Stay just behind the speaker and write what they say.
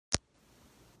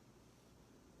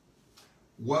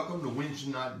Welcome to Wednesday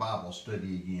Night Bible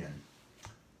Study again.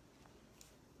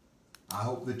 I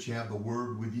hope that you have the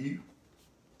Word with you.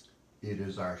 It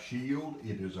is our shield,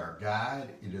 it is our guide,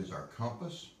 it is our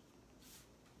compass.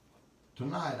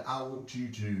 Tonight I want you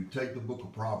to take the book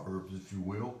of Proverbs, if you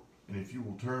will, and if you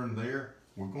will turn there,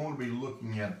 we're going to be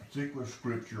looking at a particular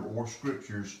scripture or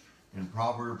scriptures in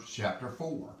Proverbs chapter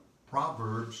 4.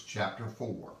 Proverbs chapter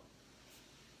 4.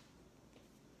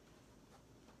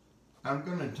 I'm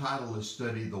going to entitle this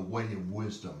study, The Way of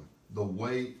Wisdom. The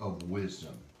Way of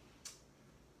Wisdom.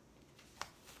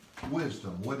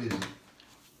 Wisdom, what is it?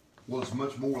 Well, it's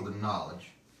much more than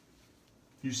knowledge.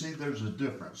 You see, there's a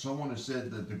difference. Someone has said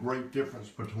that the great difference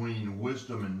between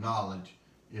wisdom and knowledge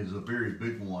is a very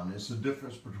big one. It's the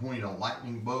difference between a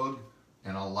lightning bug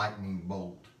and a lightning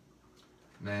bolt.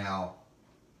 Now,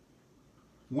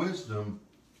 wisdom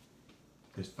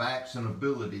is facts and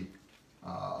ability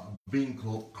being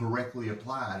correctly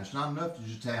applied. It's not enough to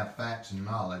just have facts and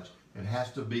knowledge. It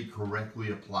has to be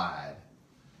correctly applied.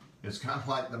 It's kind of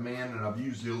like the man, and I've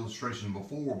used the illustration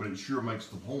before, but it sure makes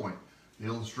the point. The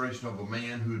illustration of a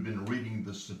man who had been reading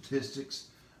the statistics,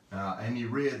 and he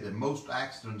read that most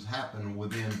accidents happen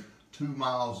within 2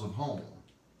 miles of home.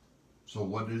 So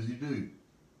what does he do?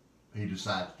 He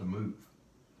decides to move.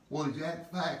 Well, he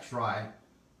got the facts right,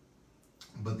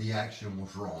 but the action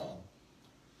was wrong.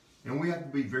 And we have to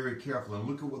be very careful and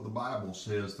look at what the Bible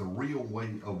says the real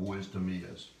way of wisdom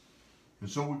is. And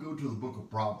so we go to the book of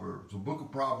Proverbs. The book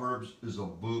of Proverbs is a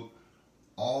book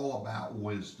all about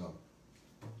wisdom.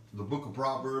 The book of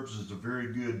Proverbs is a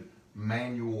very good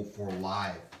manual for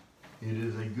life. It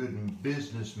is a good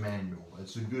business manual.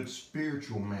 It's a good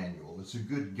spiritual manual. It's a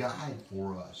good guide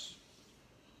for us.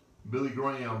 Billy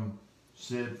Graham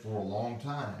said for a long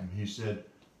time, he said,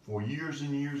 "For years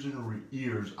and years and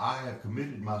years, I have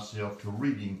committed myself to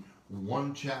reading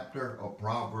one chapter of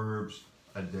Proverbs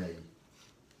a day."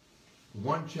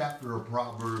 One chapter of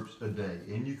Proverbs a day.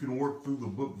 And you can work through the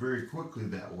book very quickly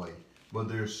that way. But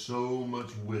there's so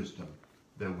much wisdom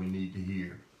that we need to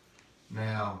hear.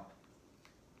 Now,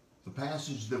 the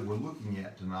passage that we're looking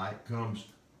at tonight comes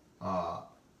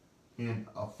in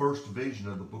a first division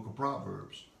of the book of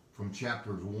Proverbs, from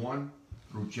chapters 1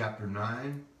 through chapter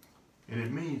 9. And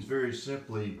it means very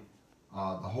simply, the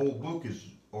whole book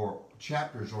or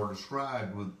chapters are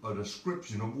described with a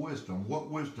description of wisdom, what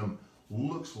wisdom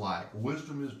looks like.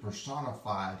 Wisdom is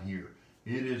personified here.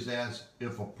 It is as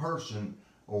if a person,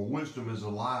 or wisdom is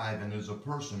alive and is a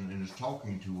person and is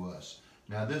talking to us.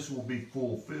 Now this will be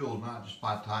fulfilled not just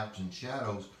by types and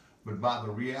shadows, but by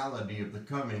the reality of the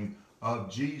coming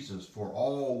of Jesus, for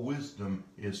all wisdom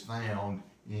is found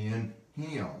in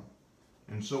Him.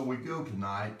 And so we go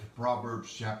tonight to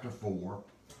Proverbs chapter 4.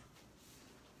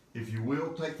 If you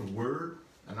will, take the word,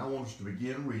 and I want us to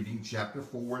begin reading chapter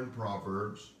 4 in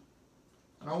Proverbs.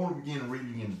 And I want to begin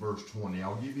reading in verse 20.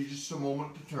 I'll give you just a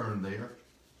moment to turn there.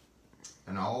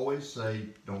 And I always say,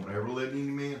 don't ever let any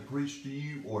man preach to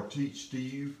you or teach to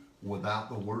you without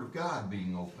the Word of God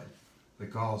being open.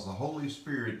 Because the Holy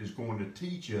Spirit is going to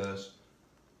teach us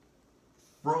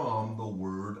from the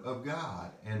Word of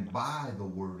God and by the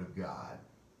Word of God.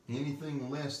 Anything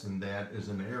less than that is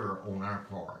an error on our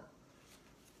part.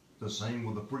 The same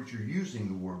with the preacher using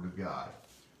the Word of God.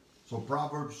 So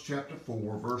Proverbs chapter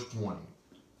 4, verse 20.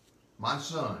 "My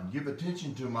son, give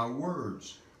attention to my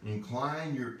words.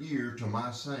 Incline your ear to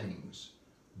my sayings.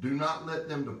 Do not let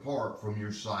them depart from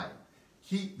your sight.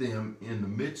 Keep them in the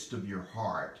midst of your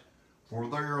heart, for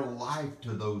they are life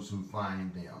to those who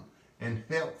find them, and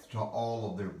health to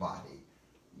all of their body.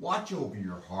 Watch over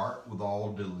your heart with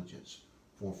all diligence,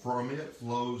 for from it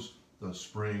flows the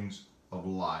springs of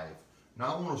life."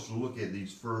 Now I want us to look at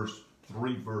these first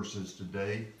 3 verses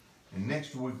today, and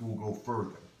next week we'll go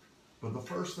further. But the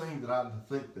first thing that I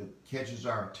think that catches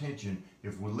our attention,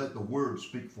 if we let the word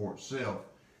speak for itself,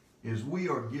 is we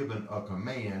are given a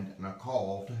command and a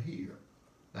call to hear.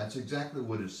 That's exactly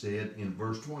what is said in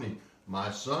verse 20.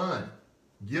 "My son,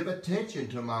 give attention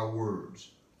to my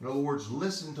words." In other words,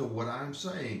 listen to what I'm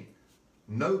saying.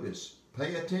 Notice,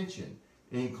 pay attention.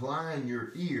 Incline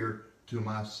your ear to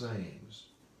my sayings.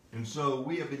 And so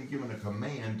we have been given a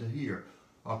command to hear.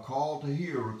 A call to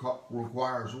hear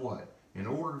requires what? In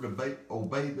order to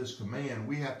obey this command,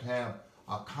 we have to have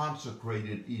a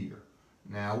consecrated ear.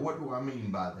 Now, what do I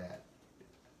mean by that?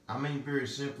 I mean very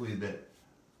simply that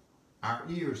our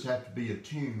ears have to be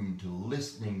attuned to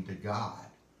listening to God.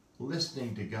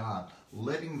 Listening to God.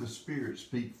 Letting the Spirit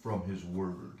speak from His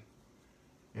Word.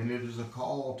 And it is a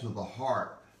call to the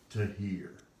heart to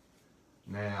hear.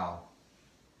 Now,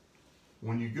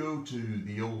 when you go to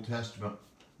the Old Testament,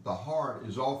 the heart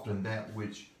is often that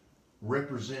which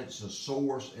represents the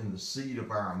source and the seed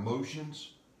of our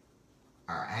emotions,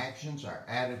 our actions, our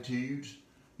attitudes.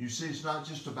 You see, it's not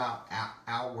just about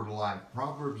outward life.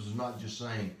 Proverbs is not just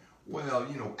saying, well,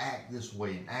 act this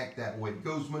way and act that way. It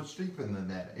goes much deeper than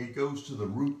that. It goes to the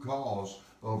root cause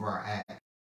of our act.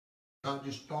 It's not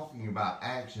just talking about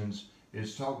actions.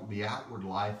 It's talking the outward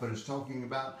life, but it's talking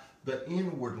about the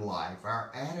inward life,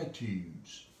 our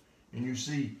attitudes. And you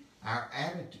see, our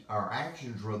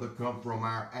actions rather come from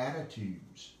our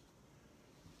attitudes.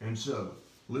 And so,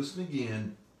 listen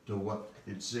again to what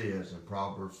it says in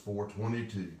Proverbs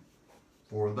 4:22.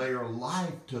 For they are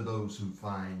life to those who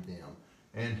find them,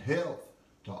 and health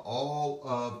to all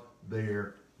of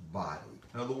their body.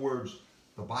 In other words,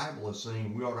 the Bible is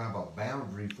saying we ought to have a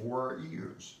boundary for our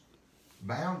ears.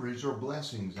 Boundaries are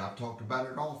blessings. I've talked about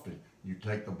it often. You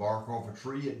take the bark off a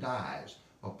tree, it dies.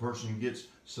 A person gets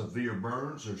severe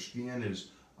burns, their skin is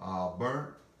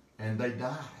burnt, and they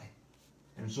die.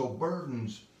 And so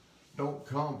burdens don't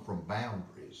come from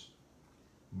boundaries.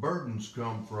 Burdens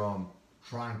come from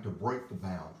trying to break the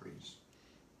boundaries.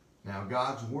 Now,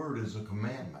 God's word is a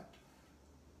commandment.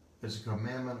 It's a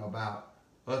commandment about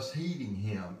us heeding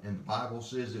him. And the Bible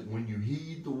says that when you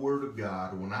heed the word of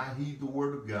God, when I heed the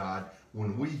word of God,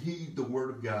 when we heed the word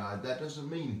of God, that doesn't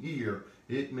mean hear.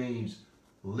 It means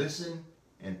listen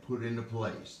and put into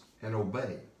place and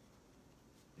obey.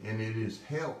 And it is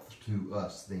health to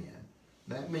us then.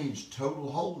 That means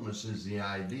total wholeness is the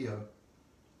idea.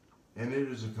 And it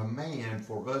is a command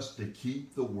for us to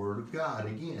keep the word of God.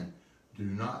 Again, do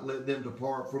not let them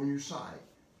depart from your sight.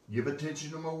 Give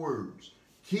attention to my words.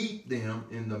 Keep them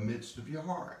in the midst of your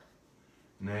heart.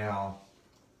 Now,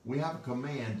 we have a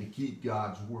command to keep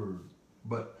God's word.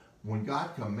 But when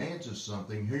God commands us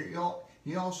something,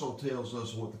 he also tells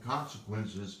us what the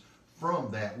consequences from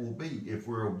that will be if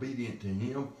we're obedient to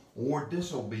him or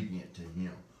disobedient to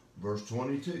him. Verse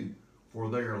 22, for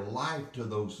they are life to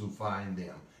those who find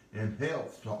them, and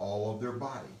health to all of their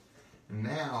body. And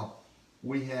now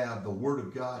we have the word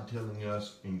of God telling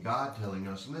us, and God telling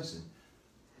us, listen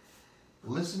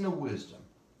to wisdom,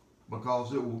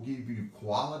 because it will give you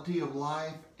quality of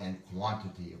life and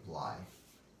quantity of life.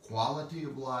 Quality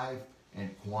of life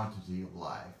and quantity of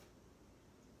life.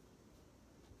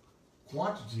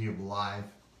 Quantity of life,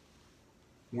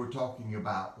 we're talking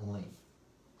about length.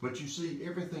 But you see,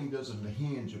 everything doesn't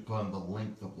hinge upon the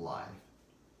length of life.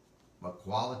 But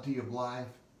quality of life,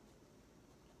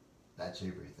 that's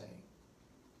everything.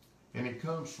 And it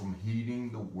comes from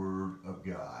heeding the word of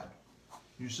God.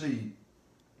 You see,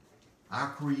 our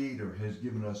Creator has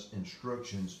given us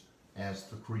instructions as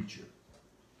the creature.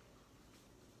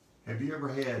 Have you ever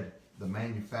had the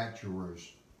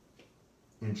manufacturer's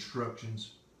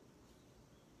instructions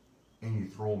and you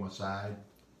throw them aside?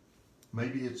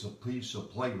 Maybe it's a piece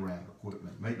of playground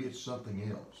equipment. Maybe it's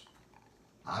something else.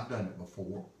 I've done it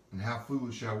before, and how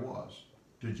foolish I was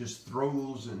to just throw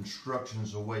those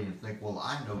instructions away and think, well,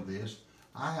 I know this.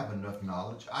 I have enough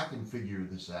knowledge. I can figure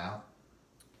this out.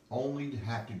 Only to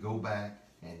have to go back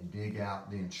and dig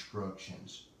out the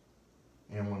instructions.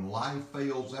 And when life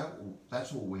fails,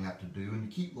 that's what we have to do. And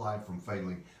to keep life from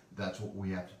failing, that's what we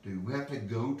have to do. We have to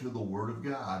go to the Word of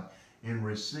God and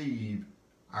receive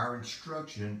our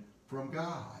instruction from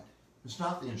God. It's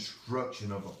not the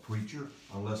instruction of a preacher,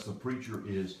 unless the preacher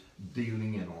is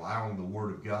dealing and allowing the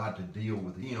Word of God to deal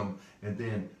with him and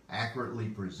then accurately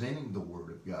presenting the Word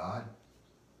of God.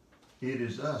 It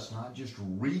is us not just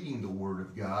reading the Word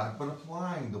of God, but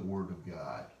applying the Word of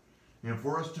God. And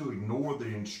for us to ignore the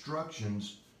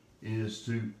instructions is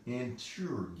to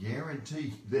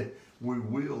guarantee that we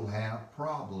will have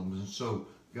problems. And so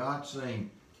God's saying,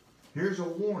 here's a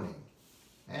warning.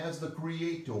 As the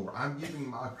Creator, I'm giving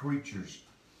my creatures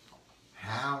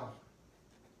how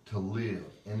to live.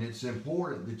 And it's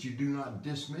important that you do not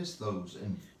dismiss those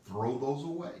and throw those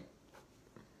away.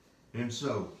 And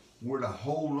so we're to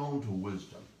hold on to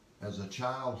wisdom as a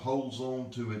child holds on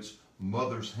to its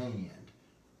mother's hand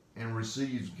and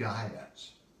receives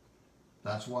guidance.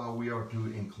 That's why we are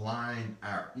to incline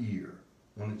our ear.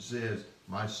 When it says,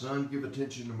 my son, give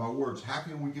attention to my words. How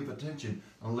can we give attention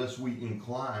unless we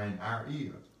incline our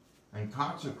ear and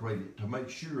consecrate it to make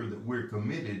sure that we're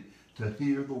committed to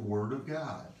hear the Word of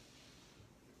God?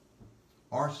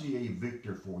 RCA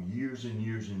Victor, for years and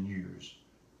years and years,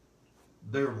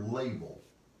 their label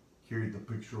carried the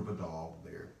picture of a dog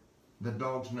there. The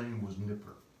dog's name was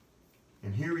Nipper.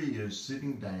 And here he is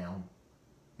sitting down,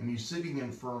 and he's sitting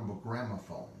in front of a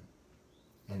gramophone,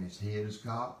 and his head is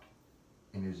cocked,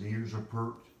 and his ears are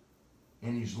perked,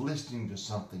 and he's listening to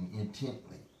something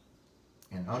intently.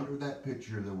 And under that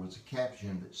picture, there was a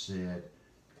caption that said,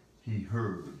 he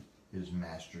heard his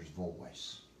master's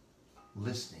voice,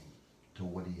 listening to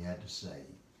what he had to say.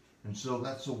 And so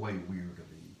that's the way we're to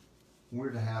be.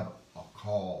 We're to have a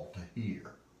call to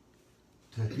hear,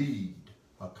 to heed,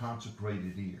 a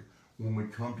consecrated ear. When we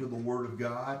come to the Word of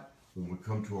God, when we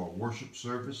come to our worship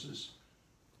services,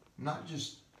 not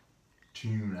just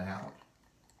tune out,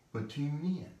 but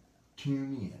tune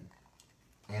in,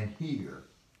 and hear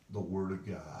the Word of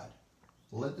God.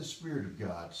 Let the Spirit of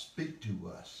God speak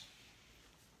to us.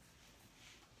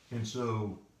 And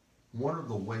so, one of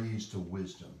the ways to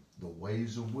wisdom, the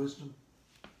ways of wisdom,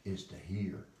 is to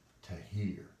hear, to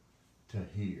hear, to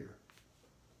hear.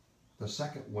 The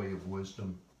second way of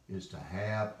wisdom is to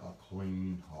have a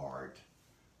clean heart.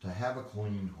 To have a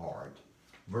clean heart.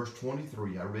 Verse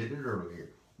 23, I read it earlier.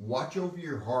 Watch over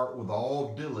your heart with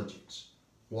all diligence.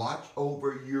 Watch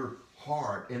over your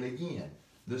heart. And again,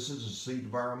 this is the seat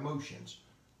of our emotions.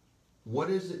 What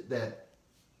is it that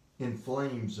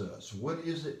inflames us? What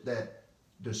is it that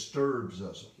disturbs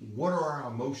us? What are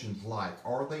our emotions like?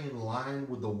 Are they in line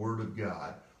with the Word of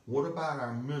God? What about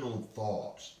our mental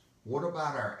thoughts? What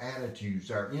about our attitudes,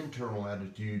 our internal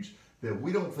attitudes that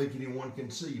we don't think anyone can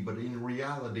see, but in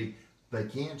reality, they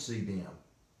can see them?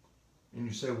 And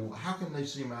you say, well, how can they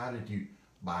see my attitude?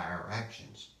 By our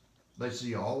actions. They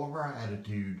see all of our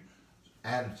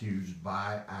attitudes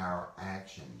by our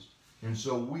actions. And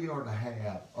so we are to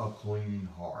have a clean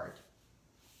heart.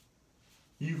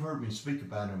 You've heard me speak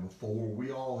about him before.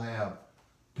 We all have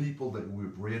people that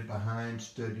we've read behind,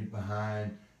 studied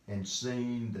behind, and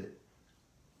seen that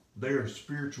they're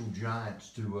spiritual giants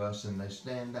to us, and they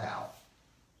stand out.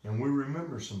 And we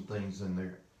remember some things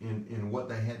in what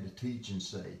they had to teach and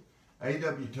say.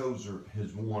 A.W. Tozer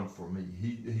has won for me.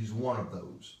 He's one of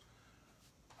those.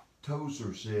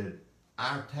 Tozer said,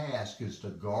 our task is to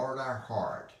guard our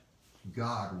heart.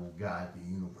 God will guide the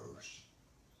universe.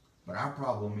 But our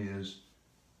problem is,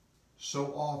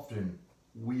 so often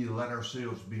we let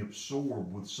ourselves be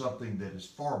absorbed with something that is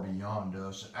far beyond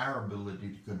us, our ability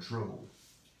to control.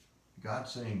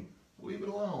 God's saying, leave it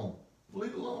alone.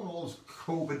 Leave alone all this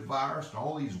COVID virus and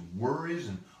all these worries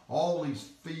and all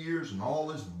these fears and all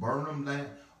this burn them down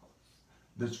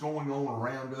that's going on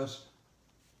around us.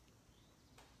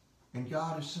 And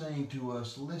God is saying to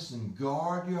us, listen,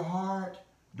 guard your heart.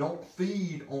 Don't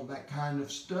feed on that kind of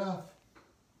stuff.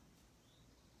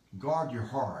 Guard your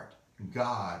heart.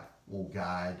 God will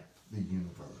guide the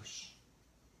universe.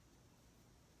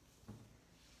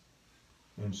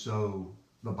 And so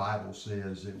the Bible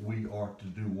says that we are to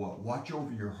do what? Watch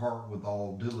over your heart with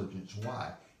all diligence.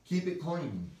 Why? Keep it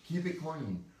clean. Keep it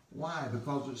clean. Why?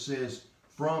 Because it says,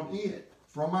 from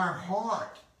our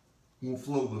heart will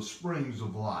flow the springs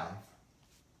of life.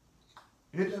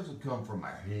 It doesn't come from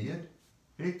our head.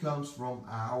 It comes from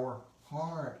our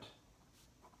heart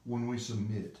when we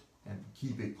submit and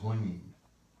keep it clean.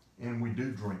 And we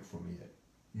do drink from it.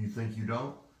 You think you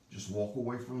don't? Just walk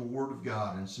away from the Word of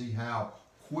God and see how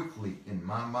quickly in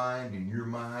my mind, in your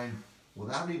mind,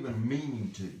 without even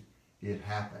meaning to, it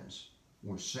happens.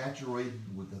 We're saturated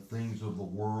with the things of the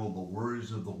world, the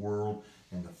worries of the world,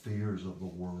 and the fears of the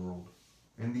world,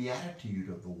 and the attitude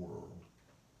of the world.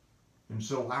 And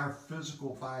so our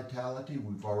physical vitality,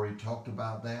 we've already talked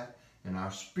about that, and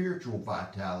our spiritual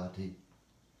vitality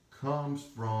comes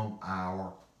from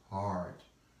our heart.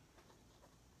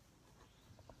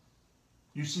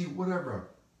 You see, whatever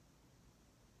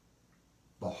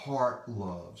the heart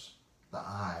loves, the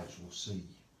eyes will see.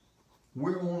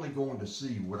 We're only going to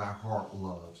see what our heart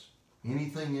loves.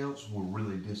 Anything else we'll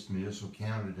really dismiss or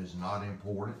count it as not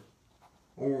important,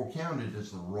 or we'll count it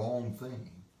as the wrong thing,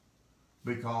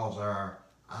 because our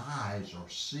eyes are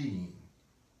seeing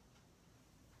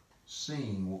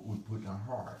what we put in our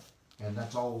heart. And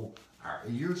that's all our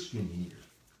ears can hear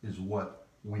is what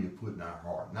we have put in our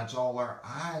heart. And that's all our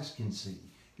eyes can see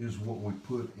is what we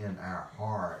put in our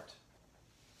heart.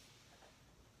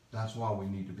 That's why we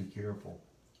need to be careful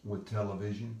with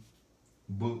television,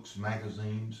 books,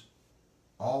 magazines,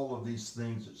 all of these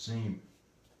things that seem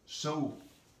so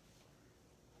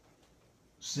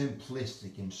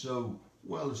simplistic and so,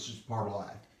 well, it's just part of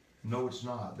life. No, it's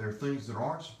not. There are things that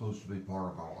aren't supposed to be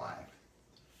part of our life.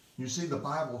 You see, the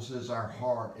Bible says our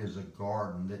heart is a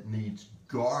garden that needs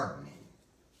gardening.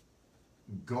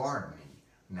 Gardening.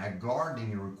 Now,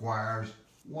 gardening requires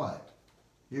what?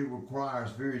 It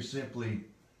requires very simply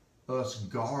us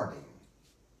guarding.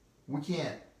 We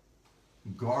can't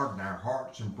garden our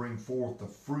hearts and bring forth the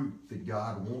fruit that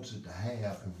God wants it to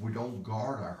have if we don't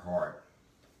guard our heart.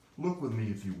 Look with me,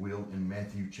 if you will, in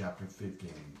Matthew chapter 15.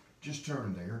 Just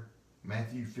turn there,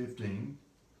 Matthew 15,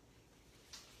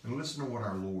 and listen to what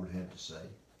our Lord had to say.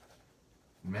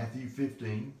 In Matthew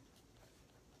 15,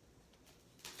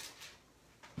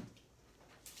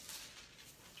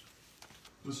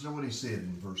 Listen to what he said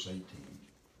in verse 18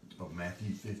 of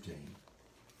Matthew 15.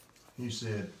 He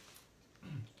said,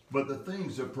 but the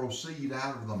things that proceed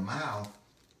out of the mouth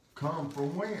come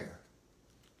from where?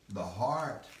 The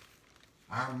heart.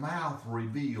 Our mouth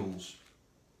reveals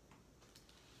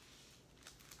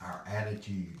our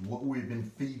attitude, what we've been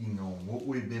feeding on, what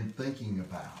we've been thinking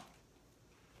about.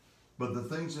 But the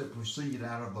things that proceed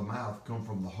out of the mouth come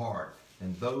from the heart,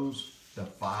 and those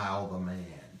defile the man.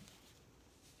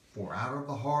 For out of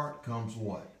the heart comes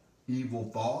what? Evil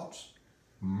thoughts,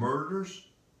 murders,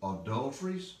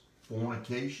 adulteries,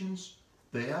 fornications,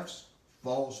 thefts,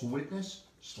 false witness,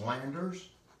 slanders.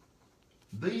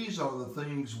 These are the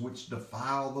things which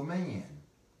defile the man.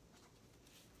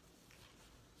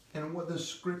 And what the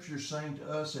scripture is saying to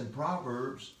us in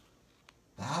Proverbs,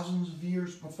 thousands of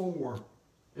years before,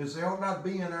 is they ought not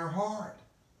be in our heart.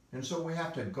 And so we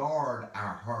have to guard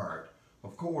our heart.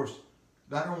 Of course,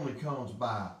 that only comes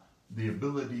by the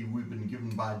ability we've been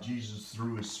given by Jesus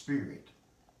through His Spirit,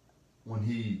 when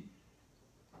He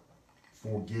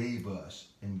forgave us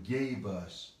and gave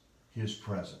us His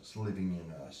presence living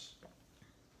in us.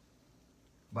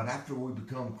 But after we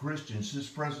become Christians, His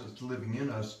presence living in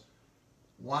us,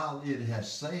 while He has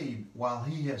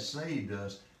saved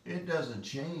us, it doesn't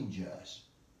change us.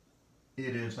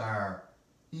 It is our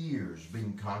ears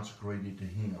being consecrated to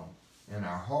Him and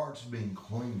our hearts being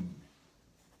clean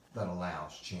that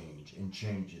allows change and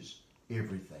changes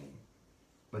everything.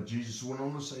 But Jesus went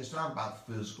on to say it's not about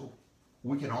the physical.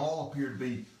 We can all appear to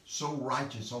be so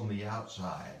righteous on the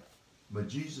outside. But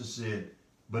Jesus said,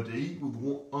 but to eat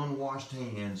with unwashed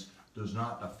hands does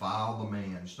not defile the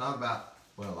man. It's not about,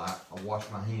 well, I wash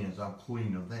my hands, I'm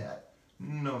clean of that.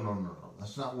 No.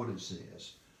 That's not what it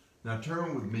says. Now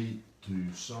turn with me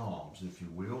to Psalms, if you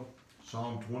will.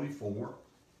 Psalm 24.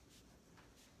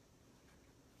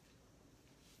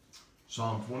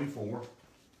 Psalm 24.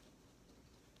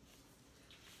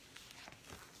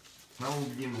 Now we'll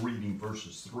begin reading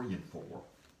verses 3 and 4.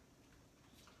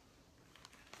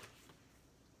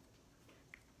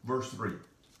 Verse 3.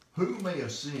 Who may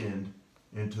ascend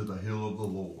into the hill of the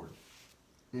Lord?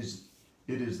 It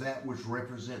is that which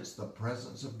represents the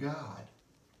presence of God.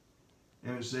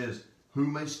 And it says, who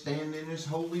may stand in His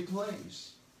holy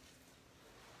place?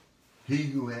 He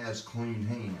who has clean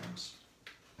hands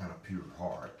and a pure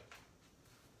heart,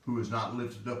 who has not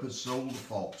lifted up his soul to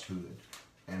falsehood,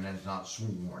 and has not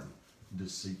sworn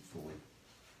deceitfully.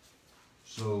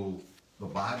 So the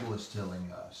Bible is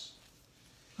telling us,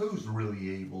 who's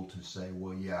really able to say,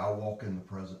 well, yeah, I walk in the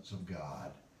presence of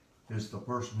God? It's the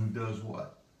person who does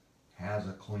what? Has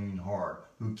a clean heart,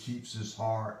 who keeps his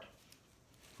heart,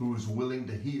 who is willing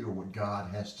to hear what God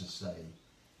has to say.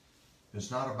 It's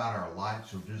not about our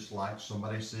likes or dislikes.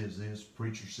 Somebody says this,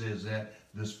 preacher says that,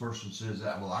 this person says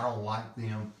that. Well, I don't like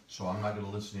them, so I'm not going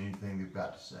to listen to anything they've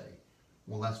got to say.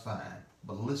 Well, that's fine.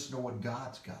 But listen to what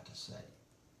God's got to say.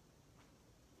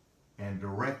 And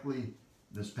directly,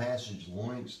 this passage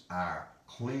links our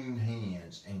clean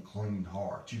hands and clean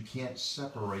hearts. You can't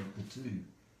separate the two.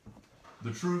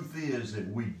 The truth is that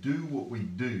we do what we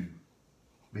do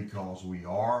because we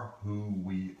are who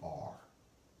we are.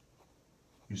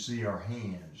 You see, our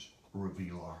hands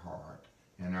reveal our heart,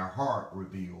 and our heart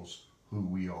reveals who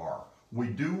we are. We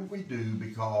do what we do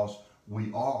because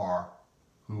we are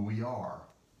who we are.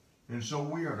 And so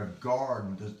we are to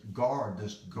guard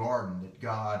this garden that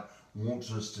God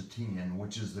wants us to tend,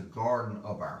 which is the garden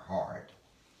of our heart.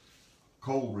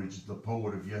 Coleridge, the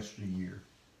poet of yesteryear,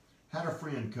 had a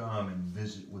friend come and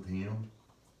visit with him,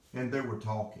 and they were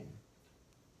talking.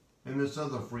 And this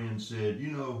other friend said,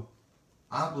 you know,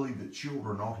 I believe that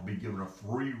children ought to be given a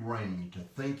free rein to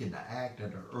think and to act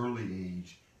at an early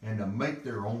age and to make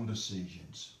their own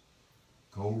decisions.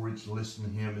 Coleridge listened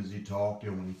to him as he talked,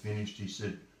 and when he finished, he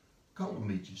said, come with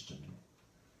me just a minute.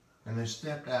 And they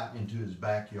stepped out into his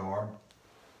backyard.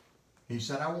 He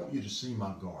said, I want you to see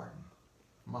my garden,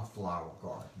 my flower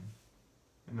garden.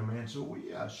 And the man said, well,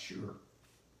 yeah, sure.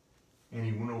 And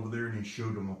he went over there and he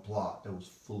showed him a plot that was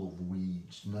full of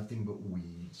weeds, nothing but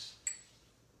weeds.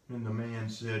 And the man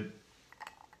said,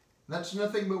 that's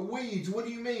nothing but weeds. What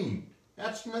do you mean?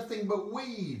 That's nothing but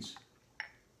weeds.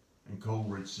 And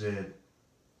Coleridge said,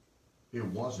 it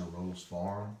was a rose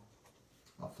farm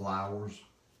of flowers.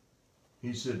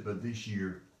 He said, but this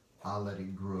year I let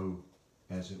it grow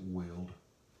as it willed.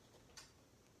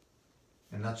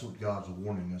 And that's what God's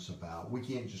warning us about. We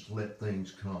can't just let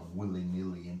things come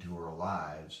willy-nilly into our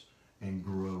lives and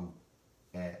grow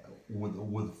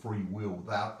with free will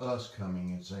without us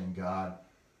coming and saying, God,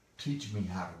 teach me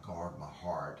how to guard my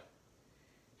heart.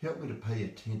 Help me to pay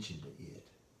attention to it.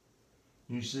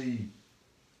 You see,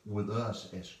 with us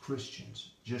as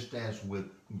Christians, just as with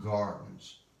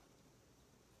gardens.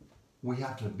 We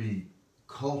have to be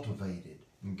cultivated,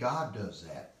 and God does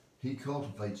that. He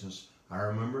cultivates us. I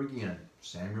remember again,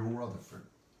 Samuel Rutherford,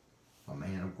 a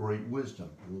man of great wisdom.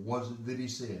 What was it that he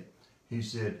said? He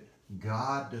said,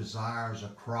 God desires a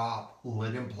crop,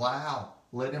 let him plow,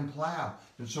 let him plow.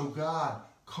 And so God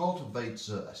cultivates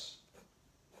us,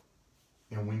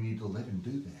 and we need to let him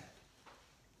do that.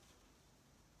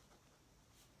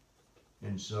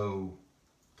 And so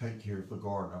take care of the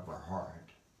garden of our heart.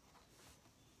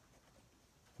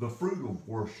 The fruit of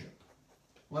worship.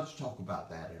 Let's talk about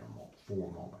that for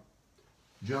a moment.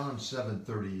 John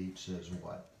 7:38 says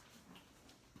what?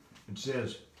 It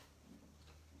says,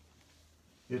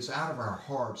 it's out of our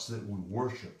hearts that we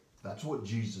worship. That's what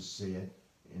Jesus said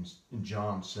in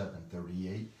John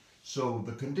 7:38. So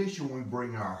the condition we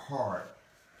bring our heart,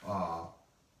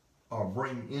 or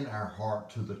bring in our heart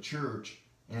to the church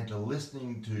and to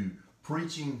listening to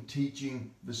preaching,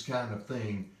 teaching, this kind of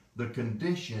thing, the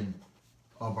condition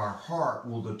of our heart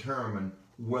will determine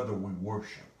whether we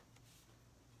worship.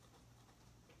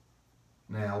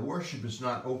 Now, worship is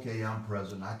not, okay, I'm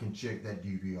present, I can check that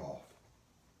duty off.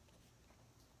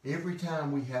 Every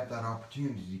time we have that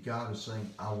opportunity, God is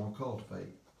saying, I want to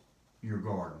cultivate your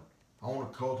garden. I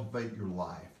want to cultivate your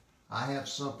life. I have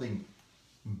something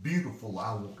beautiful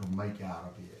I want to make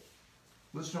out of it.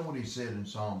 Listen to what he said in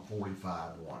Psalm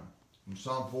 45:1. In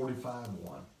Psalm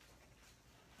 45:1,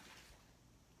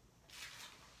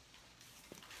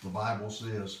 the Bible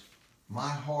says, my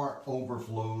heart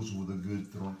overflows with a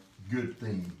good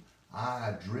theme. I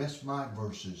address my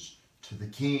verses to the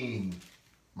King.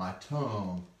 My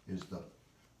tongue is the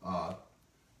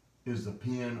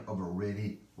pen of a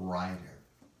ready writer.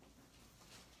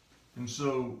 And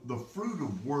so the fruit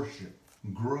of worship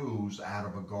grows out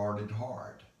of a guarded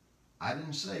heart. I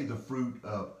didn't say the fruit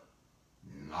of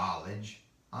knowledge.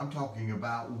 I'm talking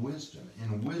about wisdom.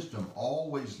 And wisdom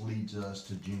always leads us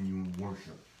to genuine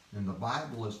worship. And the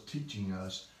Bible is teaching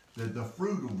us that the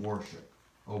fruit of worship,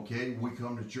 okay, we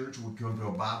come to church, we come to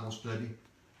a Bible study.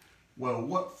 Well,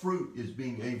 what fruit is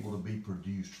being able to be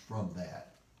produced from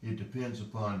that? It depends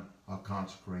upon a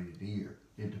consecrated ear.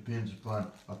 It depends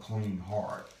upon a clean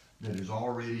heart that is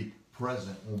already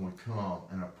present when we come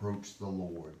and approach the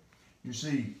Lord. You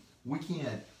see, we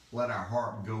can't let our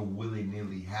heart go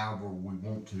willy-nilly however we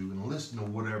want to and listen to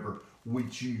whatever we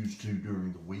choose to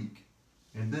during the week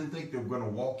and then think that we're going to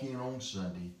walk in on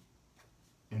Sunday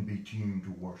and be tuned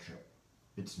to worship.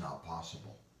 It's not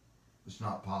possible. It's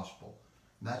not possible.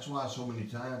 That's why so many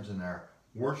times in our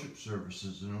worship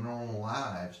services and in our own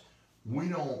lives, we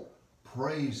don't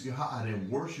praise God and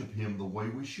worship Him the way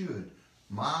we should.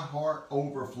 My heart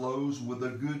overflows with a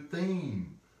good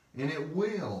theme, and it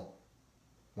will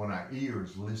when our ear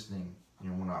is listening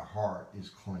and when our heart is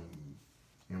clean.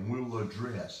 And we will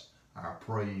address our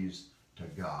praise to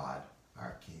God,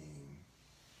 our King.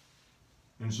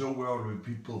 And so we ought to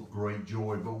be people of great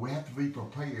joy, but we have to be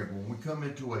prepared. When we come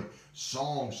into a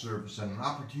song service and an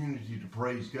opportunity to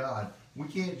praise God, we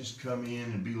can't just come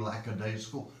in and be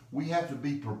lackadaisical. We have to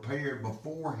be prepared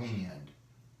beforehand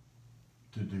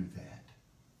to do that.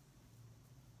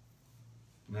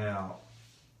 Now,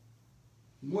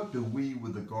 what do we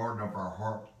with the garden of our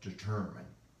heart determine?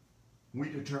 We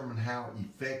determine how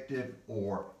effective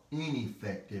or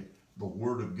ineffective the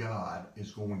Word of God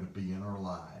is going to be in our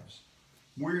lives.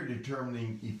 We're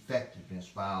determining effectiveness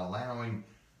by allowing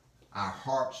our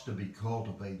hearts to be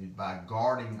cultivated, by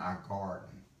guarding our garden.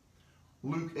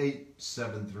 Luke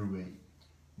 8:7-8.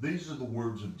 These are the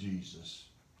words of Jesus.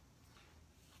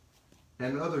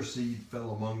 And other seed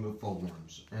fell among the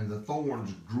thorns, and the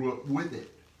thorns grew up with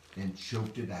it and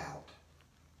choked it out.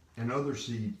 And other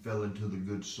seed fell into the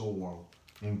good soil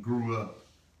and grew up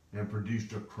and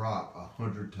produced a crop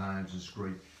 100 times as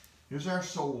great. Is our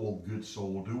soul good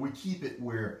soil? Do we keep it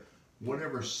where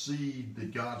whatever seed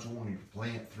that God's wanting to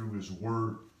plant through His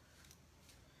Word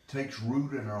takes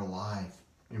root in our life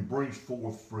and brings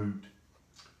forth fruit?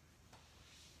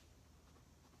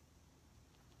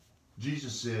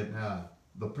 Jesus said, now,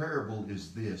 the parable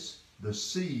is this. The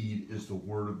seed is the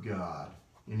Word of God.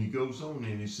 And He goes on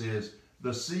and He says,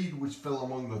 the seed which fell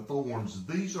among the thorns,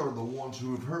 these are the ones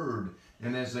who have heard,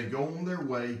 and as they go on their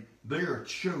way, they are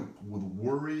choked with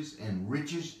worries and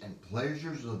riches and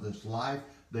pleasures of this life.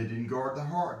 They didn't guard the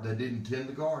heart. They didn't tend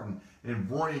the garden and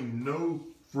bring no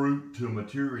fruit to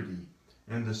maturity.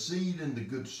 And the seed in the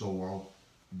good soil,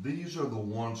 these are the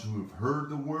ones who have heard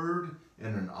the word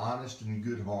and an honest and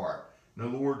good heart. In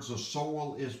other words, the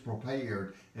soil is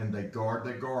prepared and they guard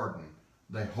their garden.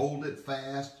 They hold it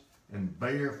fast and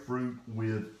bear fruit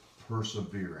with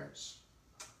perseverance.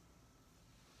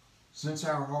 Since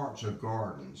our hearts are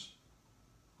gardens,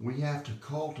 we have to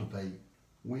cultivate.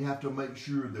 We have to make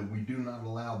sure that we do not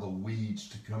allow the weeds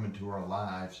to come into our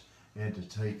lives and to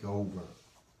take over.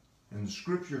 And the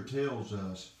scripture tells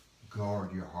us,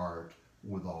 guard your heart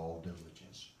with all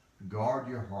diligence. Guard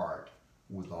your heart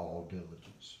with all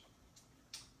diligence.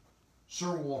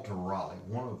 Sir Walter Raleigh,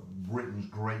 one of Britain's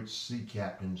great sea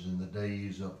captains in the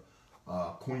days of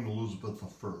Queen Elizabeth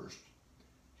I,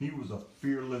 he was a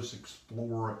fearless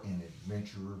explorer and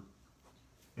adventurer,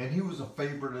 and he was a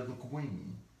favorite of the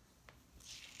Queen.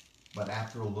 But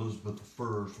after Elizabeth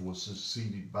I was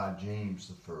succeeded by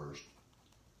James I,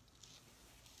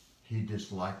 he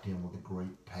disliked him with a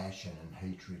great passion and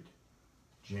hatred.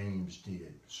 James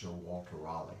did, Sir Walter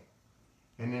Raleigh.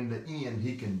 And in the end,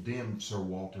 he condemned Sir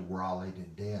Walter Raleigh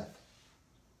to death.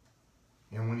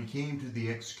 And when he came to the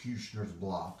executioner's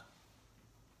block,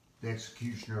 the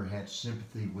executioner had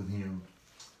sympathy with him.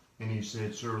 And he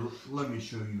said, "Sir, let me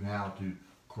show you how to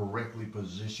correctly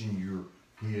position your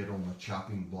head on the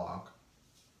chopping block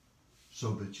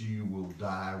so that you will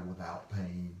die without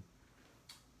pain.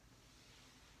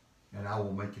 And I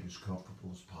will make it as comfortable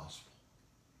as possible."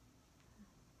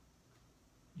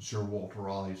 Sir Walter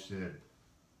Raleigh said,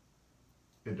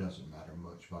 "It doesn't matter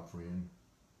much, my friend."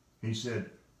 He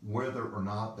said, "Whether or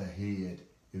not the head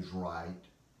is right,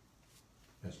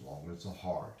 as long as the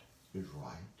heart is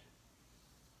right."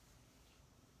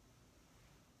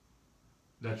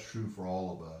 That's true for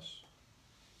all of us.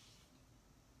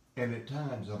 And at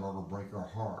times that ought to break our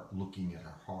heart, looking at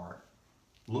our heart.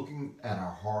 Looking at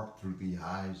our heart through the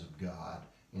eyes of God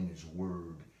and His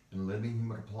Word, and letting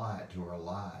Him apply it to our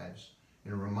lives,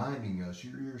 and reminding us,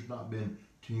 your ear's not been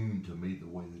tuned to me the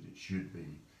way that it should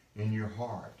be, and your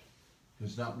heart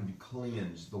has not been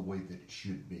cleansed the way that it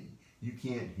should be. You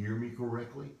can't hear me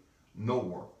correctly,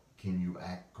 nor can you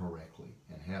act correctly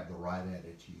and have the right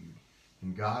attitude.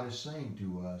 And God is saying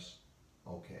to us,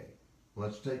 okay,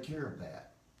 let's take care of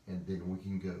that, and then we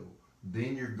can go.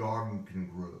 Then your garden can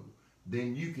grow.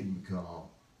 Then you can become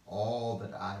all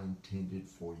that I intended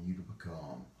for you to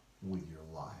become with your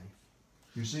life.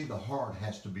 You see, the heart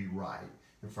has to be right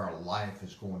if our life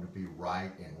is going to be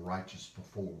right and righteous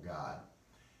before God.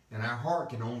 And our heart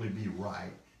can only be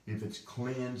right if it's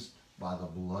cleansed by the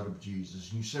blood of Jesus.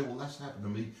 And you say, well, that's happened to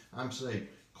me. I'm saying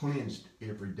cleansed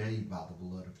every day by the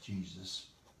blood of Jesus,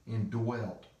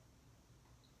 indwelt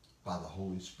by the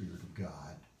Holy Spirit of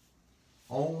God.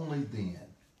 Only then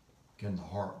can the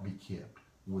heart be kept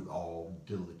with all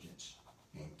diligence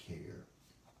and care.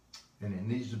 And it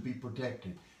needs to be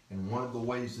protected. And one of the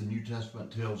ways the New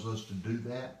Testament tells us to do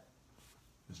that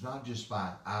is not just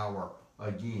by our,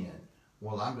 again,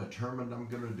 well, I'm determined I'm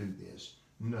going to do this.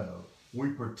 No, we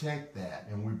protect that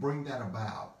and we bring that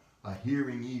about, a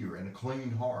hearing ear and a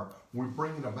clean heart. We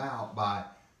bring it about by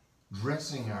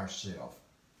dressing ourselves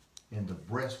in the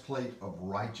breastplate of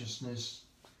righteousness,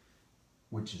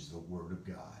 which is the Word of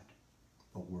God.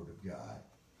 The Word of God.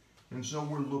 And so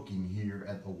we're looking here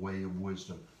at the way of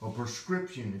wisdom, a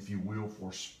prescription, if you will,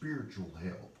 for spiritual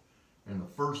health. And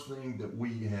the first thing that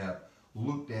we have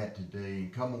looked at today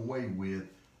and come away with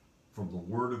from the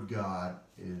Word of God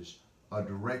is a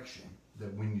direction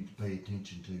that we need to pay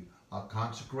attention to, a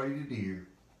consecrated ear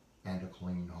and a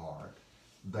clean heart.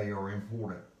 They are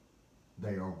important.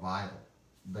 They are vital.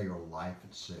 They are life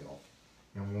itself.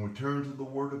 And when we turn to the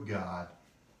Word of God,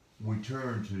 we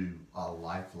turn to a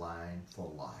lifeline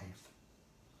for life.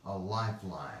 A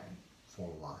lifeline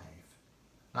for life.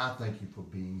 I thank you for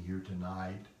being here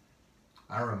tonight.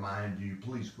 I remind you,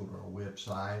 please go to our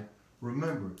website.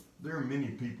 Remember, there are many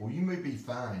people, you may be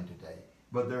fine today,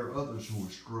 but there are others who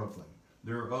are struggling.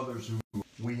 There are others who,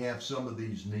 we have some of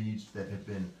these needs that have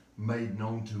been made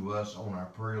known to us on our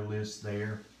prayer list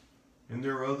there. And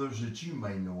there are others that you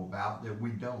may know about that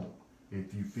we don't.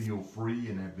 If you feel free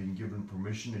and have been given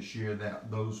permission to share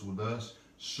those with us,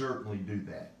 certainly do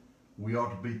that. We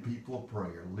ought to be people of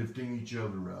prayer, lifting each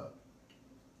other up.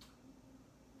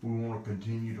 We want to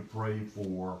continue to pray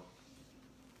for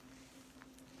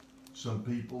some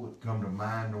people that come to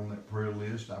mind on that prayer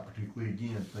list. I particularly,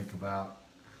 again, think about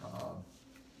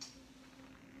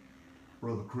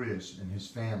Brother Chris and his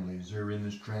family as they're in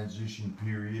this transition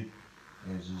period,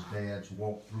 as his dad's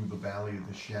walked through the valley of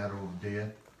the shadow of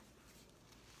death.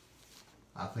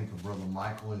 I think of Brother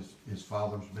Michael. His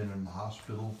father's been in the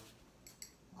hospital,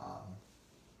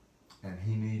 and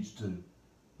he needs to,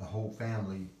 the whole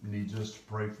family needs us to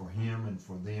pray for him and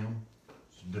for them.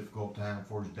 It's a difficult time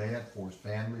for his dad, for his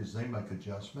family, as they make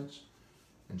adjustments.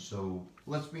 And so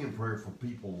let's be in prayer for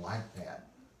people like that.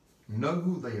 Know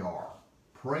who they are.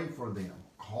 Pray for them.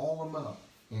 Call them up.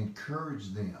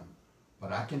 Encourage them.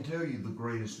 But I can tell you the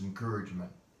greatest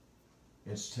encouragement.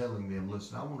 It's telling them,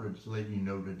 listen, I wanted to let you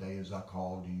know today as I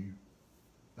called you,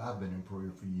 I've been in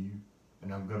prayer for you,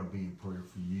 and I'm going to be in prayer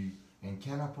for you. And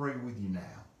can I pray with you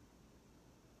now?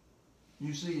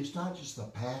 You see, it's not just the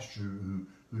pastor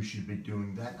who should be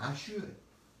doing that. I should.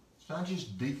 It's not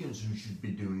just deacons who should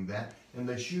be doing that, and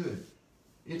they should.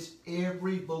 It's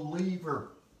every believer,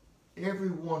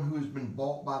 everyone who has been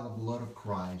bought by the blood of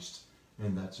Christ,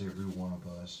 and that's every one of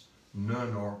us.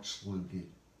 None are excluded.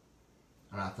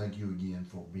 And I thank you again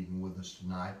for being with us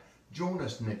tonight. Join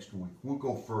us next week. We'll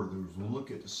go further. We'll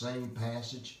look at the same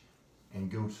passage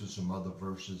and go to some other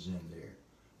verses in there.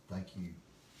 Thank you.